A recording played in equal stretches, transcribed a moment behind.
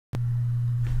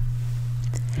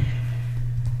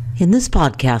In this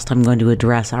podcast, I'm going to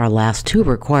address our last two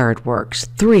required works,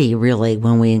 three really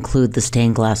when we include the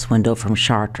stained glass window from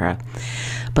Chartres.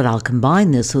 But I'll combine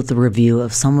this with a review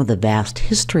of some of the vast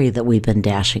history that we've been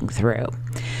dashing through.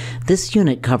 This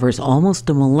unit covers almost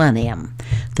a millennium.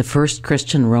 The first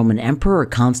Christian Roman emperor,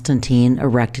 Constantine,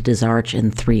 erected his arch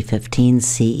in 315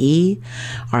 CE.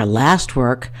 Our last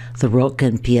work, the Rocca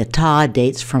in Pietà,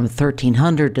 dates from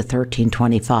 1300 to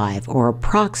 1325, or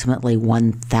approximately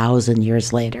 1,000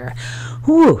 years later.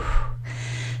 Whew!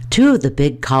 Two of the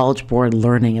big College Board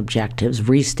learning objectives,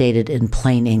 restated in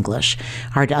plain English,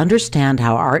 are to understand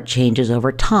how art changes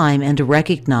over time and to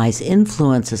recognize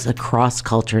influences across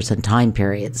cultures and time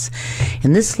periods.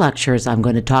 In this lectures, I'm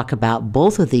going to talk about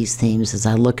both of these themes as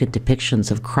I look at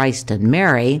depictions of Christ and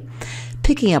Mary,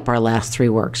 picking up our last three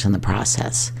works in the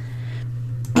process.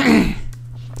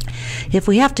 If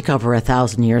we have to cover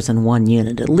 1,000 years in one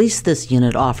unit, at least this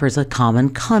unit offers a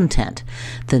common content: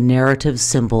 the narrative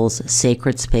symbols,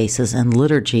 sacred spaces, and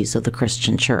liturgies of the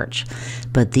Christian Church.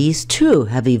 But these too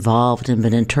have evolved and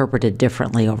been interpreted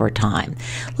differently over time.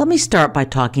 Let me start by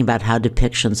talking about how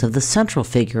depictions of the central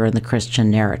figure in the Christian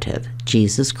narrative,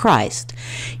 Jesus Christ,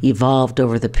 evolved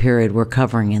over the period we're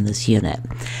covering in this unit.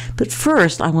 But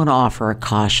first, I want to offer a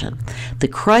caution. The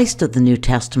Christ of the New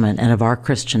Testament and of our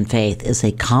Christian faith is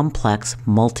a complex,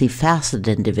 multifaceted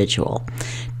individual: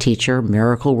 teacher,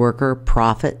 miracle worker,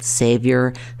 prophet,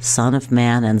 savior, son of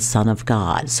man, and son of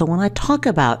God. So when I talk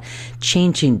about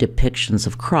changing depictions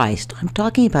of Christ, I'm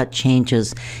talking about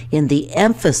changes in the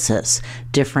emphasis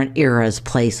different eras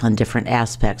place on different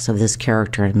aspects of this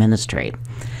character and ministry.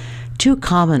 Two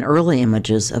common early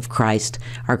images of Christ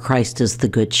are Christ as the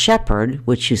Good Shepherd,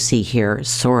 which you see here,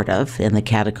 sort of, in the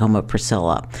Catacomb of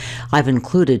Priscilla. I've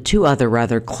included two other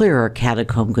rather clearer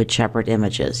Catacomb Good Shepherd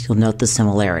images. You'll note the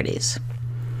similarities.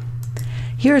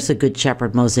 Here's a Good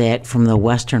Shepherd mosaic from the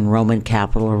Western Roman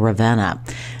capital, Ravenna.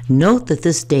 Note that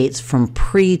this dates from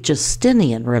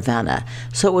pre-Justinian Ravenna,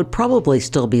 so it would probably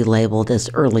still be labeled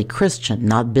as early Christian,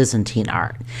 not Byzantine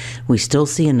art. We still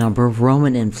see a number of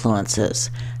Roman influences.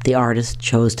 The artist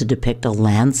chose to depict a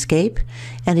landscape,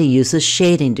 and he uses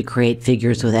shading to create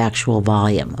figures with actual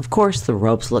volume. Of course, the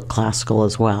ropes look classical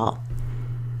as well.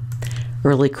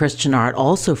 Early Christian art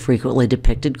also frequently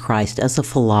depicted Christ as a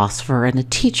philosopher and a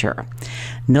teacher.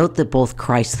 Note that both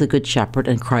Christ the Good Shepherd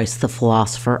and Christ the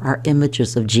Philosopher are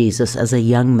images of Jesus as a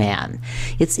young man.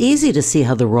 It's easy to see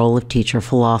how the role of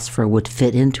teacher-philosopher would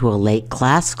fit into a late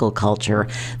classical culture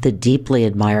that deeply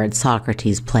admired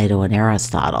Socrates, Plato, and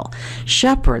Aristotle.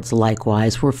 Shepherds,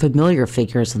 likewise, were familiar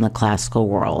figures in the classical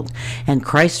world, and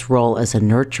Christ's role as a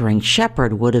nurturing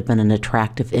shepherd would have been an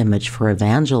attractive image for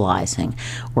evangelizing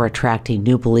or attracting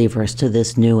new believers to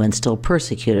this new and still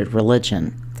persecuted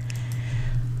religion.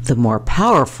 The more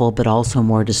powerful but also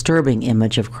more disturbing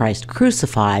image of Christ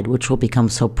crucified, which will become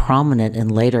so prominent in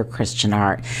later Christian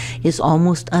art, is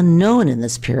almost unknown in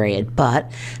this period, but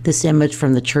this image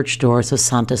from the church doors of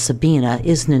Santa Sabina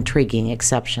is an intriguing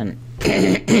exception.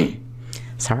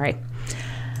 Sorry.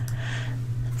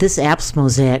 This apse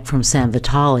mosaic from San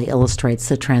Vitale illustrates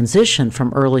the transition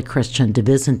from early Christian to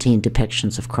Byzantine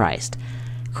depictions of Christ.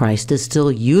 Christ is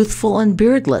still youthful and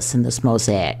beardless in this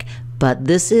mosaic, but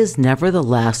this is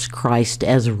nevertheless Christ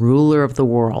as ruler of the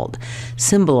world,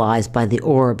 symbolized by the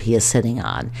orb he is sitting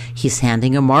on. He's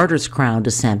handing a martyr's crown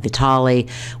to San Vitale,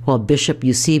 while Bishop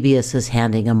Eusebius is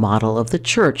handing a model of the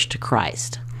church to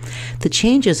Christ. The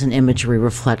changes in imagery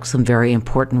reflect some very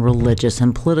important religious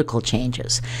and political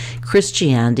changes.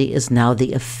 Christianity is now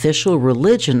the official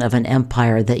religion of an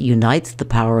empire that unites the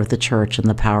power of the church and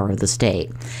the power of the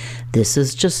state. This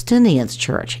is Justinian's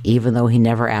church, even though he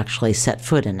never actually set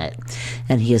foot in it,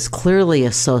 and he has clearly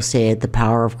associated the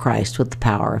power of Christ with the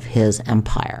power of his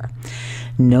empire.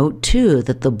 Note, too,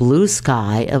 that the blue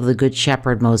sky of the Good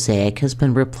Shepherd mosaic has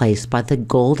been replaced by the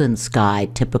golden sky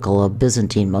typical of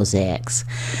Byzantine mosaics.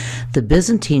 The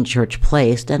Byzantine church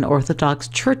placed, and Orthodox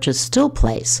churches still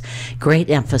place, great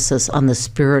emphasis on the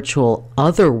spiritual,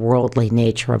 otherworldly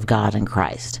nature of God and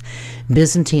Christ.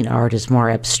 Byzantine art is more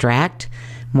abstract,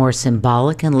 more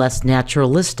symbolic, and less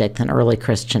naturalistic than early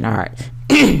Christian art,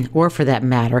 or for that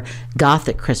matter,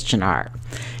 Gothic Christian art.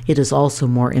 It is also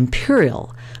more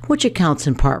imperial, which accounts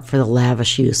in part for the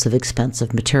lavish use of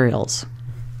expensive materials.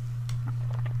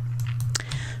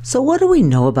 So what do we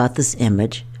know about this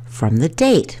image from the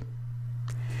date?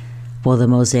 Well, the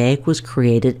mosaic was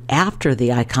created after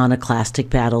the iconoclastic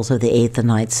battles of the 8th and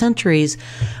 9th centuries,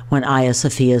 when Hagia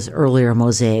Sophia's earlier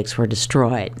mosaics were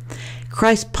destroyed.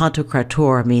 Christ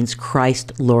Pantocrator means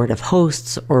Christ Lord of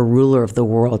Hosts or ruler of the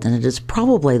world, and it is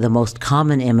probably the most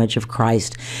common image of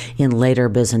Christ in later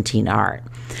Byzantine art.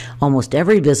 Almost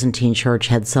every Byzantine church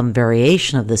had some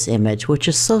variation of this image, which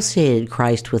associated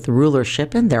Christ with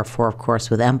rulership and therefore, of course,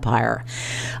 with empire.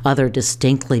 Other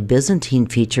distinctly Byzantine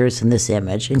features in this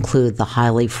image include the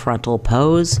highly frontal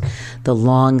pose, the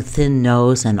long, thin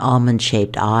nose and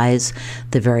almond-shaped eyes,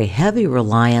 the very heavy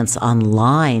reliance on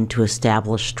line to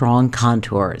establish strong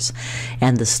contours,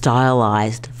 and the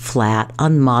stylized, flat,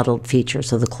 unmodeled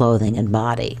features of the clothing and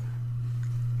body.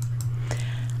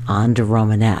 On to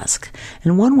Romanesque.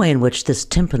 And one way in which this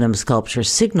tympanum sculpture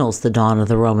signals the dawn of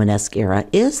the Romanesque era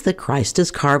is that Christ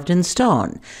is carved in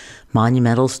stone.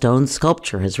 Monumental stone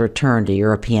sculpture has returned to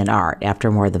European art after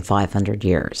more than 500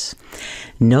 years.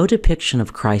 No depiction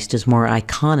of Christ is more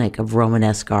iconic of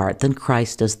Romanesque art than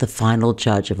Christ as the final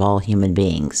judge of all human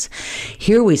beings.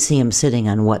 Here we see him sitting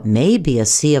on what may be a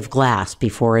sea of glass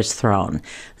before his throne.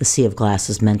 The sea of glass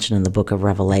is mentioned in the book of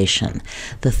Revelation.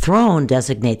 The throne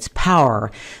designates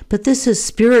power, but this is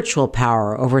spiritual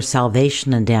power over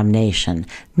salvation and damnation,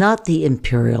 not the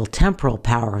imperial temporal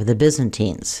power of the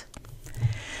Byzantines.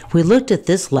 We looked at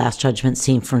this Last Judgment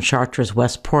scene from Chartres'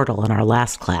 West Portal in our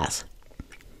last class.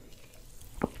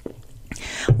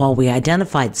 While we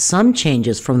identified some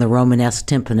changes from the Romanesque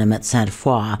tympanum at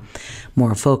Sainte-Foy,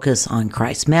 more focus on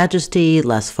Christ's majesty,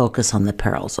 less focus on the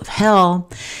perils of hell,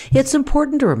 it's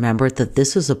important to remember that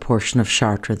this is a portion of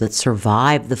Chartres that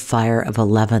survived the fire of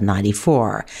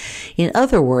 1194. In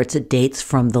other words, it dates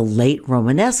from the late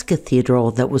Romanesque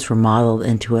cathedral that was remodeled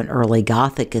into an early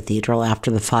Gothic cathedral after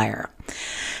the fire.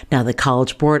 Now, the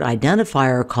College Board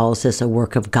identifier calls this a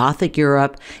work of Gothic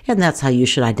Europe, and that's how you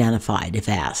should identify it if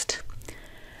asked.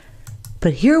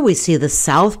 But here we see the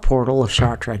south portal of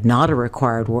Chartres, not a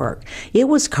required work. It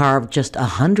was carved just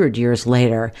 100 years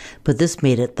later, but this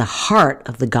made it the heart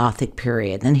of the Gothic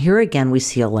period. And here again we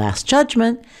see a Last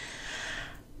Judgment,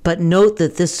 but note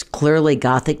that this clearly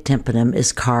Gothic tympanum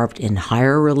is carved in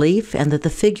higher relief and that the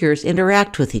figures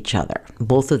interact with each other.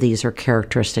 Both of these are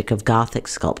characteristic of Gothic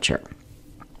sculpture.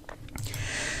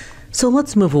 So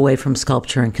let's move away from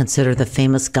sculpture and consider the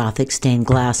famous Gothic stained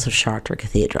glass of Chartres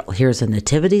Cathedral. Here's a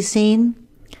nativity scene.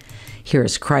 Here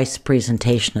is Christ's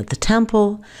presentation at the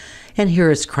temple. And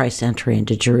here is Christ's entry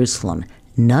into Jerusalem.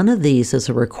 None of these is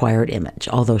a required image,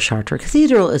 although Chartres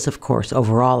Cathedral is, of course,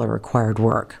 overall a required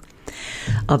work.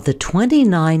 Of the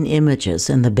 29 images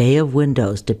in the Bay of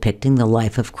Windows depicting the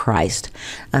life of Christ,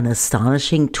 an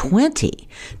astonishing 20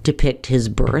 depict his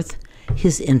birth,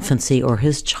 his infancy, or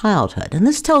his childhood. And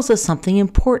this tells us something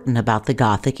important about the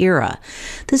Gothic era.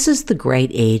 This is the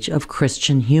great age of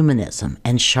Christian humanism,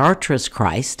 and Chartres'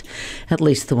 Christ, at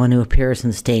least the one who appears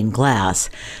in stained glass,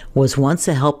 was once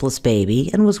a helpless baby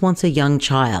and was once a young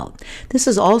child. This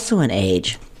is also an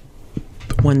age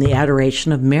when the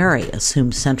adoration of Mary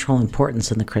assumes central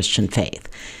importance in the Christian faith,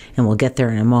 and we'll get there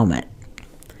in a moment.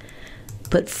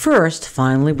 But first,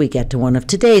 finally, we get to one of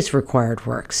today's required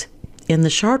works. In the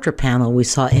Chartres panel, we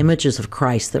saw images of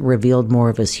Christ that revealed more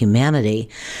of his humanity,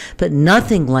 but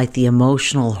nothing like the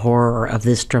emotional horror of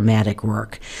this dramatic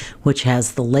work, which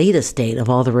has the latest date of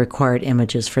all the required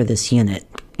images for this unit.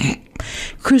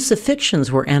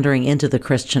 Crucifixions were entering into the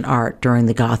Christian art during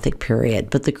the Gothic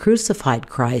period, but the crucified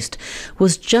Christ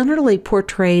was generally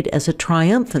portrayed as a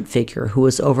triumphant figure who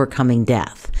was overcoming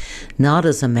death, not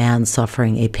as a man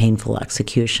suffering a painful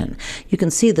execution. You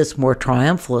can see this more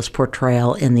triumphalist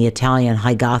portrayal in the Italian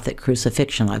High Gothic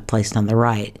crucifixion I've placed on the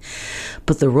right.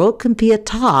 But the Rocca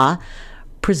Pietà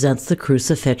presents the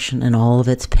crucifixion in all of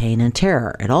its pain and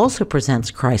terror. It also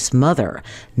presents Christ's mother,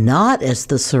 not as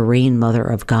the serene mother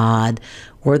of God,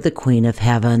 or the Queen of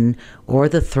Heaven, or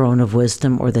the throne of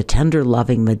wisdom, or the tender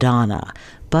loving Madonna,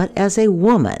 but as a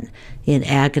woman in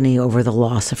agony over the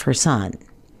loss of her son.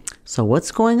 So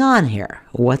what's going on here?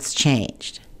 What's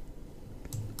changed?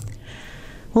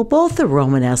 Well, both the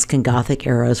Romanesque and Gothic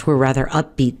eras were rather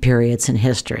upbeat periods in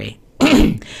history.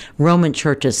 Roman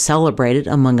churches celebrated,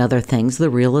 among other things, the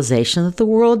realization that the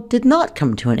world did not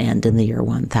come to an end in the year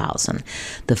 1000.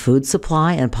 The food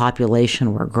supply and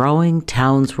population were growing,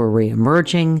 towns were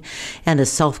re-emerging, and a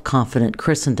self-confident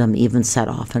Christendom even set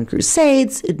off on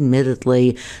crusades,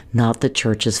 admittedly not the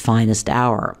church's finest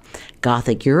hour.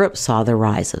 Gothic Europe saw the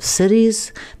rise of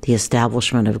cities, the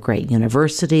establishment of great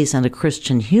universities, and a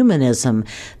Christian humanism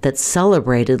that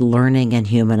celebrated learning and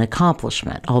human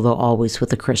accomplishment, although always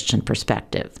with a Christian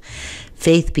perspective.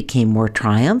 Faith became more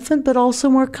triumphant, but also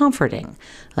more comforting.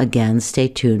 Again, stay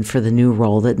tuned for the new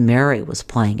role that Mary was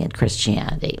playing in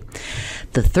Christianity.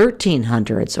 The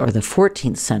 1300s or the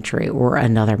 14th century were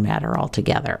another matter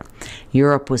altogether.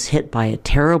 Europe was hit by a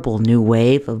terrible new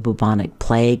wave of bubonic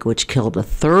plague, which killed a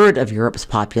third of Europe's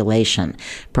population,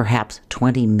 perhaps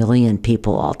 20 million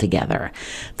people altogether.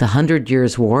 The 100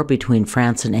 Years' War between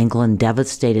France and England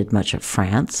devastated much of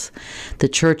France. The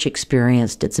church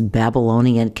experienced its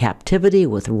Babylonian captivity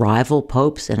with rival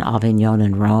popes in Avignon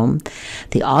and Rome.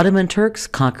 The Ottoman Turks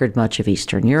conquered much of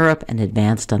Eastern Europe and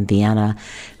advanced on Vienna.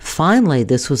 Finally,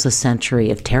 this was a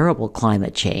century of terrible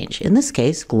climate change, in this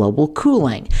case, global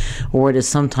cooling, or what is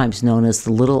sometimes known as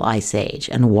the Little Ice Age,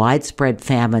 and widespread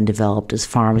famine developed as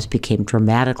farms became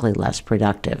dramatically less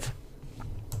productive.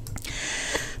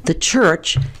 The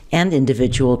church and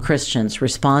individual Christians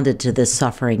responded to this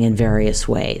suffering in various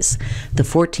ways. The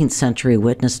 14th century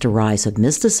witnessed a rise of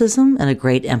mysticism and a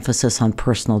great emphasis on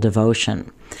personal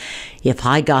devotion. If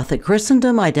High Gothic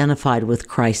Christendom identified with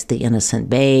Christ the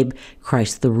innocent babe,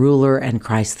 Christ the ruler, and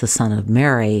Christ the Son of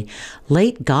Mary,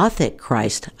 Late Gothic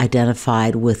Christianity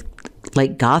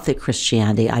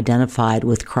identified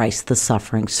with Christ the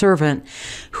suffering servant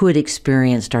who had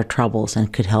experienced our troubles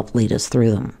and could help lead us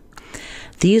through them.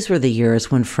 These were the years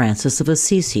when Francis of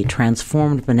Assisi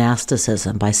transformed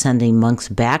monasticism by sending monks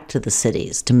back to the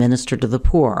cities to minister to the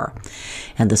poor,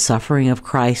 and the suffering of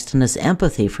Christ and his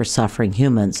empathy for suffering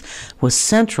humans was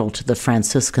central to the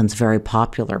Franciscans' very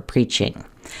popular preaching.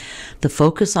 The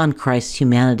focus on Christ's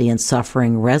humanity and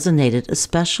suffering resonated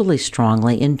especially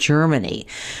strongly in Germany,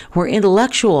 where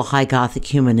intellectual High Gothic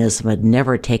humanism had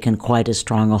never taken quite as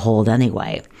strong a hold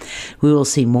anyway. We will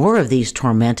see more of these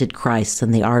tormented Christs in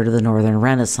the art of the Northern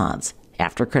Renaissance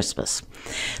after Christmas.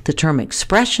 The term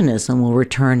expressionism will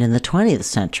return in the 20th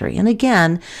century, and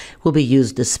again will be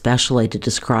used especially to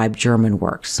describe German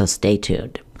works, so stay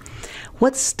tuned.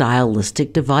 What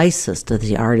stylistic devices do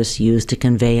the artists use to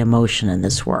convey emotion in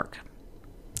this work?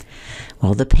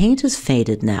 Well, the paint is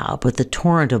faded now, but the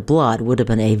torrent of blood would have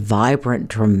been a vibrant,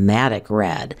 dramatic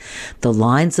red. The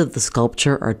lines of the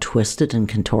sculpture are twisted and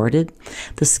contorted.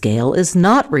 The scale is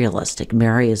not realistic.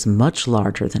 Mary is much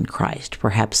larger than Christ,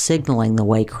 perhaps signaling the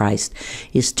way Christ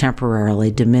is temporarily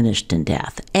diminished in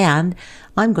death. And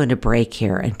I'm going to break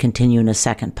here and continue in a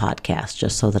second podcast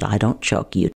just so that I don't choke you